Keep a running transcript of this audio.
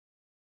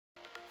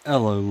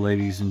Hello,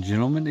 ladies and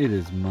gentlemen. It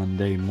is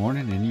Monday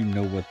morning, and you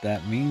know what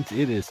that means.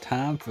 It is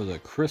time for the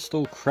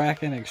Crystal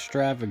Kraken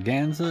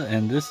Extravaganza,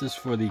 and this is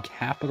for the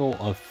Capital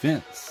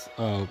Offense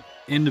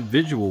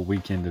individual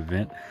weekend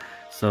event.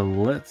 So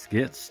let's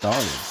get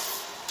started.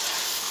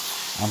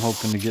 I'm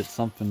hoping to get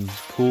something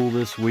cool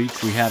this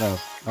week. We had a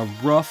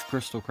rough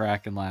Crystal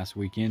Kraken last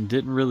weekend.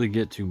 Didn't really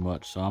get too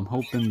much, so I'm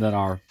hoping that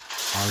our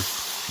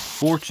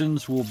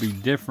fortunes will be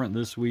different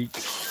this week.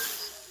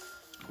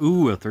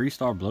 Ooh, a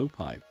 3-star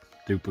blowpipe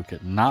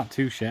duplicate, not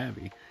too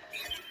shabby.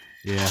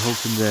 Yeah,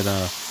 hoping that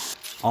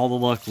all the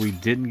luck we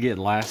didn't get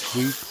last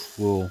week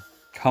will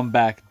come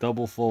back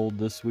double fold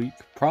this week.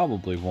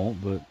 Probably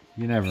won't, but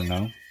you never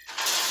know.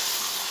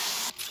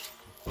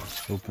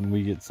 Hoping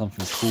we get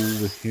something cool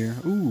with here.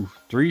 Ooh,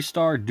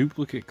 3-star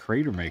duplicate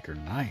crater maker,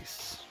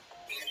 nice.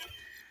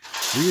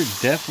 We are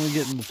definitely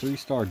getting the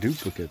 3-star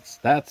duplicates.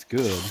 That's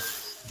good.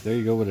 There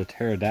you go with a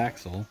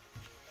pterodactyl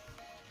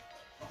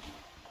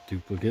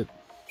duplicate.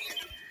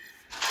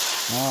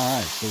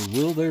 Alright, so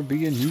will there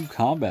be a new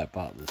combat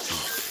bot this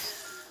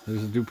week?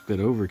 There's a duplicate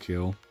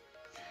overkill.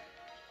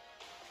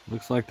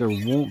 Looks like there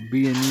won't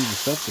be a new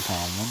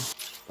Decepticon one.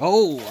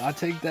 Oh, I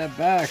take that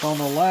back. On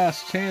the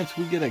last chance,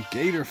 we get a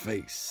Gator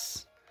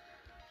Face.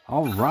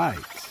 Alright.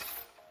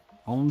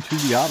 On to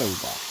the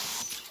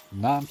Autobots.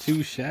 Not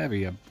too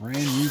shabby. A brand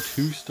new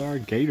 2-star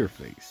Gator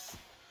Face.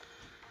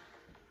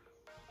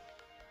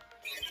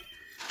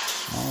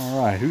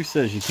 Alright, who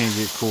says you can't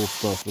get cool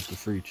stuff with the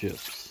free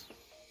chips?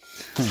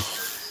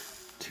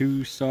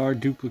 2-star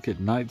duplicate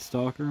Night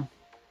Stalker.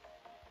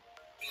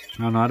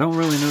 I don't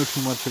really know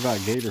too much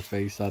about Gator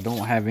Face. I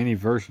don't have any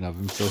version of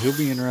him, so he'll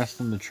be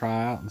interesting to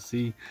try out and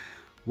see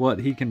what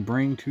he can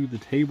bring to the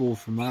table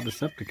for my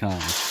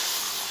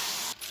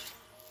Decepticons.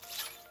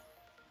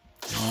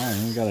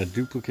 Alright, we got a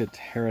duplicate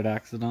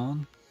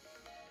Pterodactylon.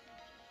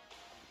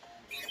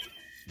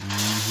 And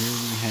here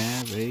we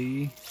have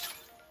a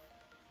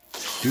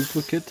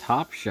duplicate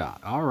Top Shot.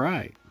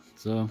 Alright,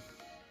 so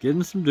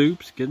getting some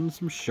dupes, getting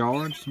some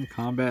shards, some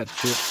combat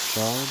chip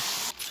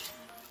shards.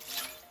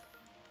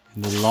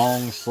 And the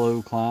long,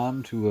 slow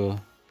climb to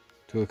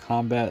a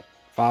combat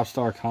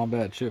 5-star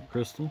combat chip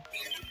crystal.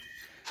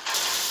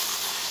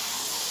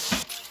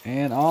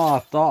 And I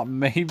thought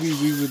maybe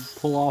we would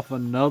pull off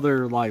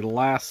another like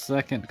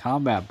last-second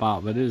combat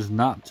bot, but it is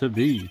not to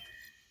be.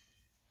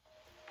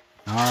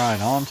 All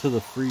right, on to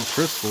the free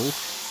crystals.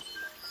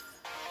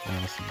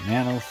 Some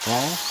Nano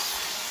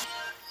Frost,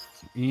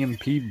 some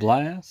EMP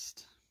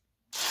Blast.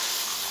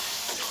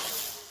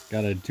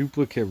 Got a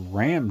duplicate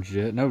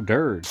Ramjet, no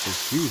Dirge,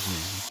 excuse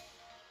me.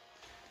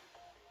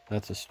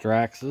 That's a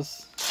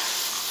Straxus.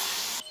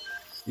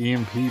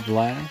 EMP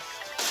Blast.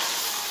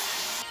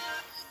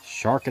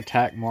 Shark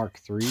Attack Mark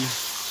III.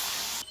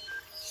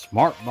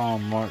 Smart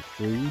Bomb Mark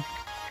III.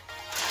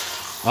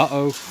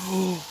 Uh-oh.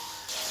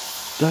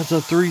 That's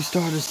a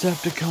 3-star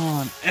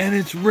Decepticon, and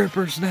it's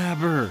Ripper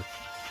Snapper.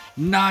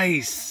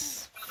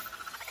 Nice.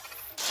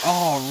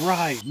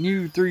 Alright,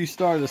 new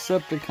 3-star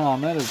Decepticon.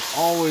 That is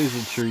always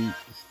a treat.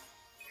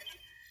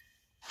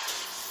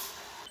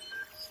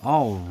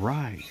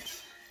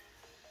 Alright.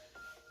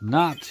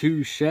 Not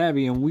too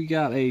shabby, and we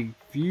got a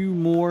few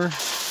more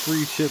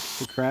free chips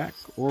to crack.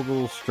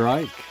 Orbital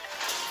Strike.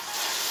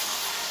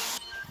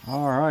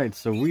 Alright,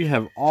 so we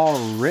have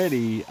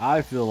already,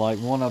 I feel like,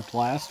 one-upped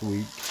last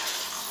week.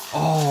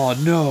 Oh,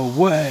 no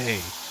way!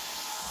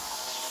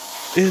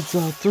 It's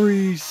a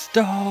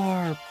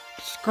 3-star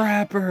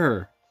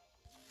Scrapper!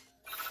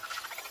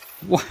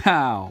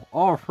 Wow!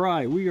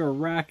 Alright, we are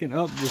racking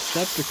up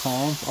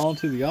Decepticons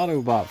onto the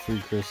Autobot free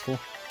crystal.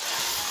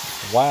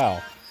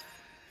 Wow.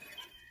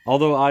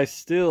 Although I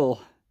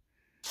still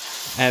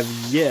have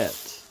yet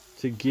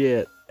to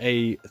get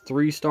a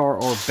 3-star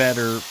or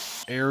better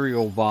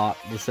aerial bot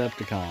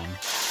Decepticon.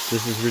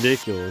 This is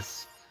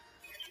ridiculous.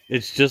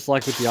 It's just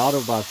like with the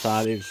Autobot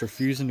side, it's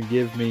refusing to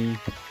give me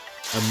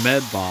a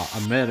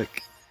Medbot, a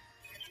medic,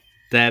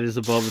 that is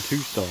above a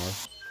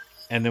 2-star.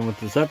 And then with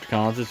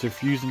Decepticons, it's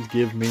refusing to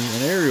give me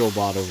an aerial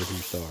bot over 2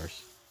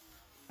 stars.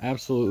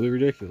 Absolutely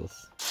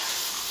ridiculous.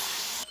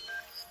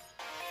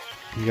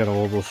 You got an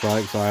Orbital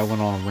Strike. Sorry, I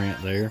went on a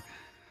rant there.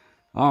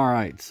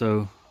 Alright,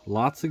 so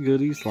lots of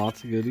goodies,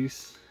 lots of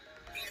goodies.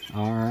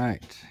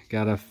 Alright,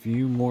 got a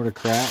few more to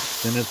crack.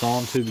 Then it's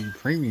on to the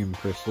premium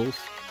crystals.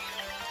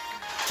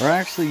 Or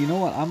actually, you know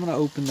what? I'm going to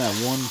open that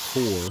one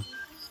core.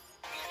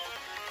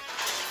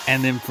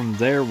 And then from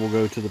there, we'll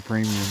go to the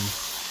premium.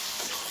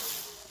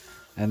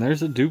 And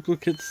there's a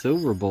duplicate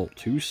Silverbolt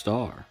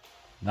 2-star.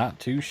 Not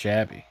too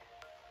shabby.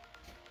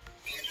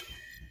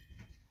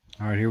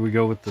 Alright, here we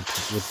go with the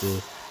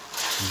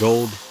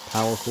gold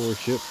power core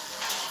chip.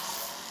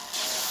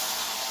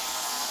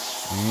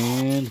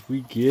 And we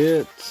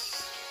get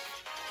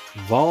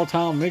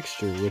Volatile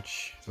Mixture,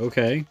 which,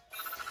 okay.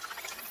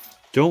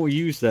 Don't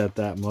use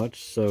that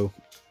much, so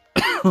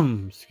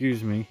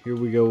excuse me. Here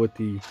we go with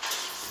the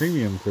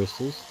premium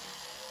crystals.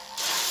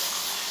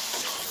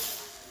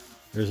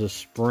 There's a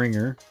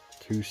Springer,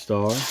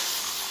 2-star.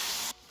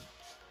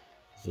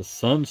 There's a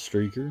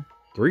Sunstreaker,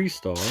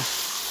 3-star.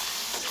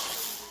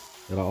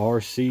 Got a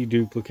RC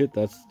duplicate.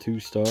 That's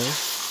 2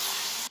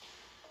 stars.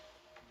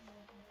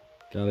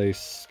 Got a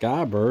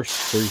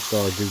Skyburst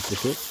 3-star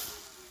duplicate.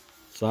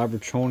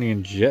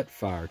 Cybertronian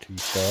Jetfire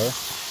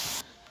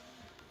 2-star.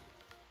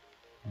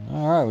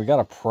 Alright, we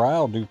got a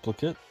Prowl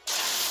duplicate.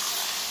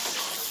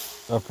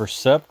 A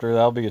Perceptor,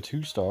 that'll be a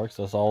 2-star, because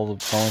that's all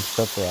the only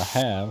Perceptor I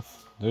have.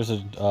 There's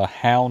a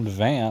Hound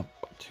Vamp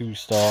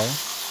 2-star.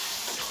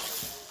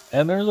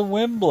 And there's a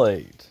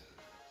Windblade.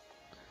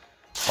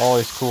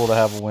 Always cool to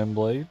have a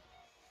Windblade.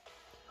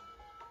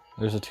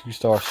 There's a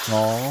 2-star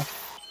Snarl.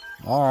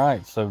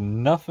 Alright, so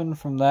nothing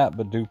from that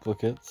but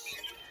duplicates.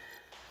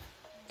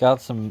 Got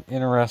some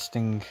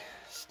interesting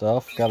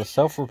stuff. Got a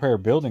self-repair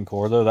building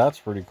core, though. That's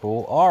pretty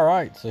cool.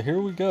 Alright, so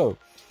here we go.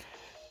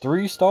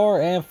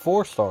 3-star and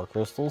 4-star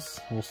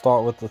crystals. We'll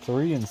start with the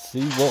 3 and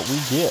see what we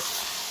get.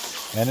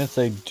 And it's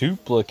a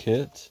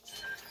duplicate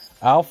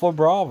Alpha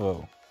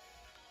Bravo.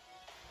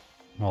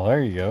 Well,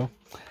 there you go.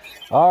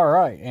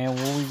 Alright, and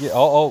will we get...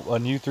 Oh, a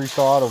new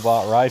 3-star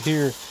Autobot right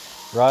here.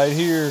 Right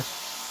here.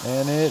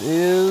 And it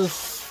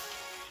is...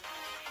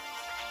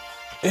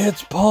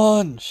 It's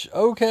Punch!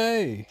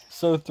 Okay.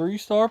 So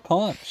 3-star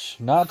Punch.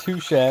 Not too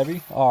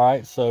shabby.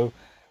 Alright, so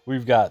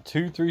we've got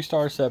 2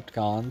 3-star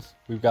Decepticons.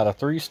 We've got a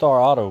 3-star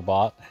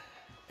Autobot.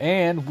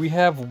 And we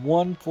have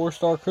 1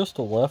 4-star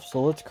crystal left.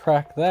 So let's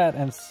crack that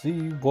and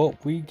see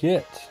what we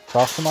get.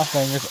 Crossing my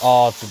fingers.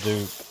 Oh, it's a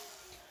dupe.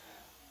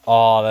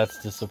 Oh,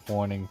 that's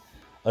disappointing.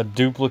 A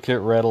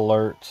duplicate Red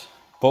Alert.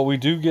 But we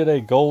do get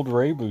a gold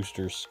Ray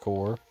Booster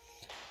score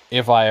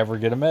if I ever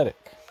get a medic.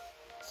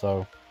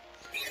 So,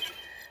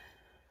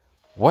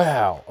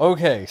 wow.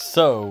 Okay,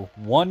 so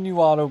 1 new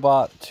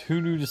Autobot,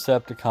 2 new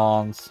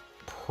Decepticons.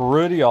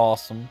 Pretty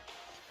awesome.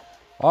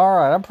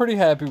 Alright, I'm pretty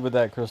happy with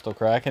that crystal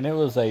crack. And it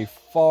was a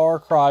far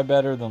cry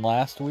better than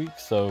last week.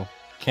 So,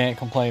 can't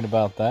complain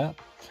about that.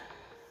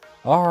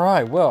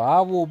 Alright, well, I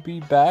will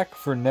be back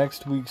for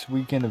next week's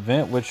weekend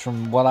event, which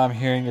from what I'm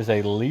hearing is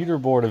a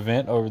leaderboard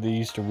event over the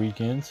Easter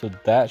weekend, so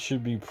that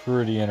should be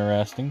pretty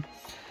interesting.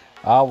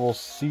 I will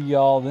see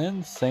y'all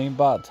then, same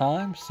bot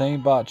time,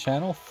 same bot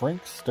channel,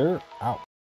 Frankster out.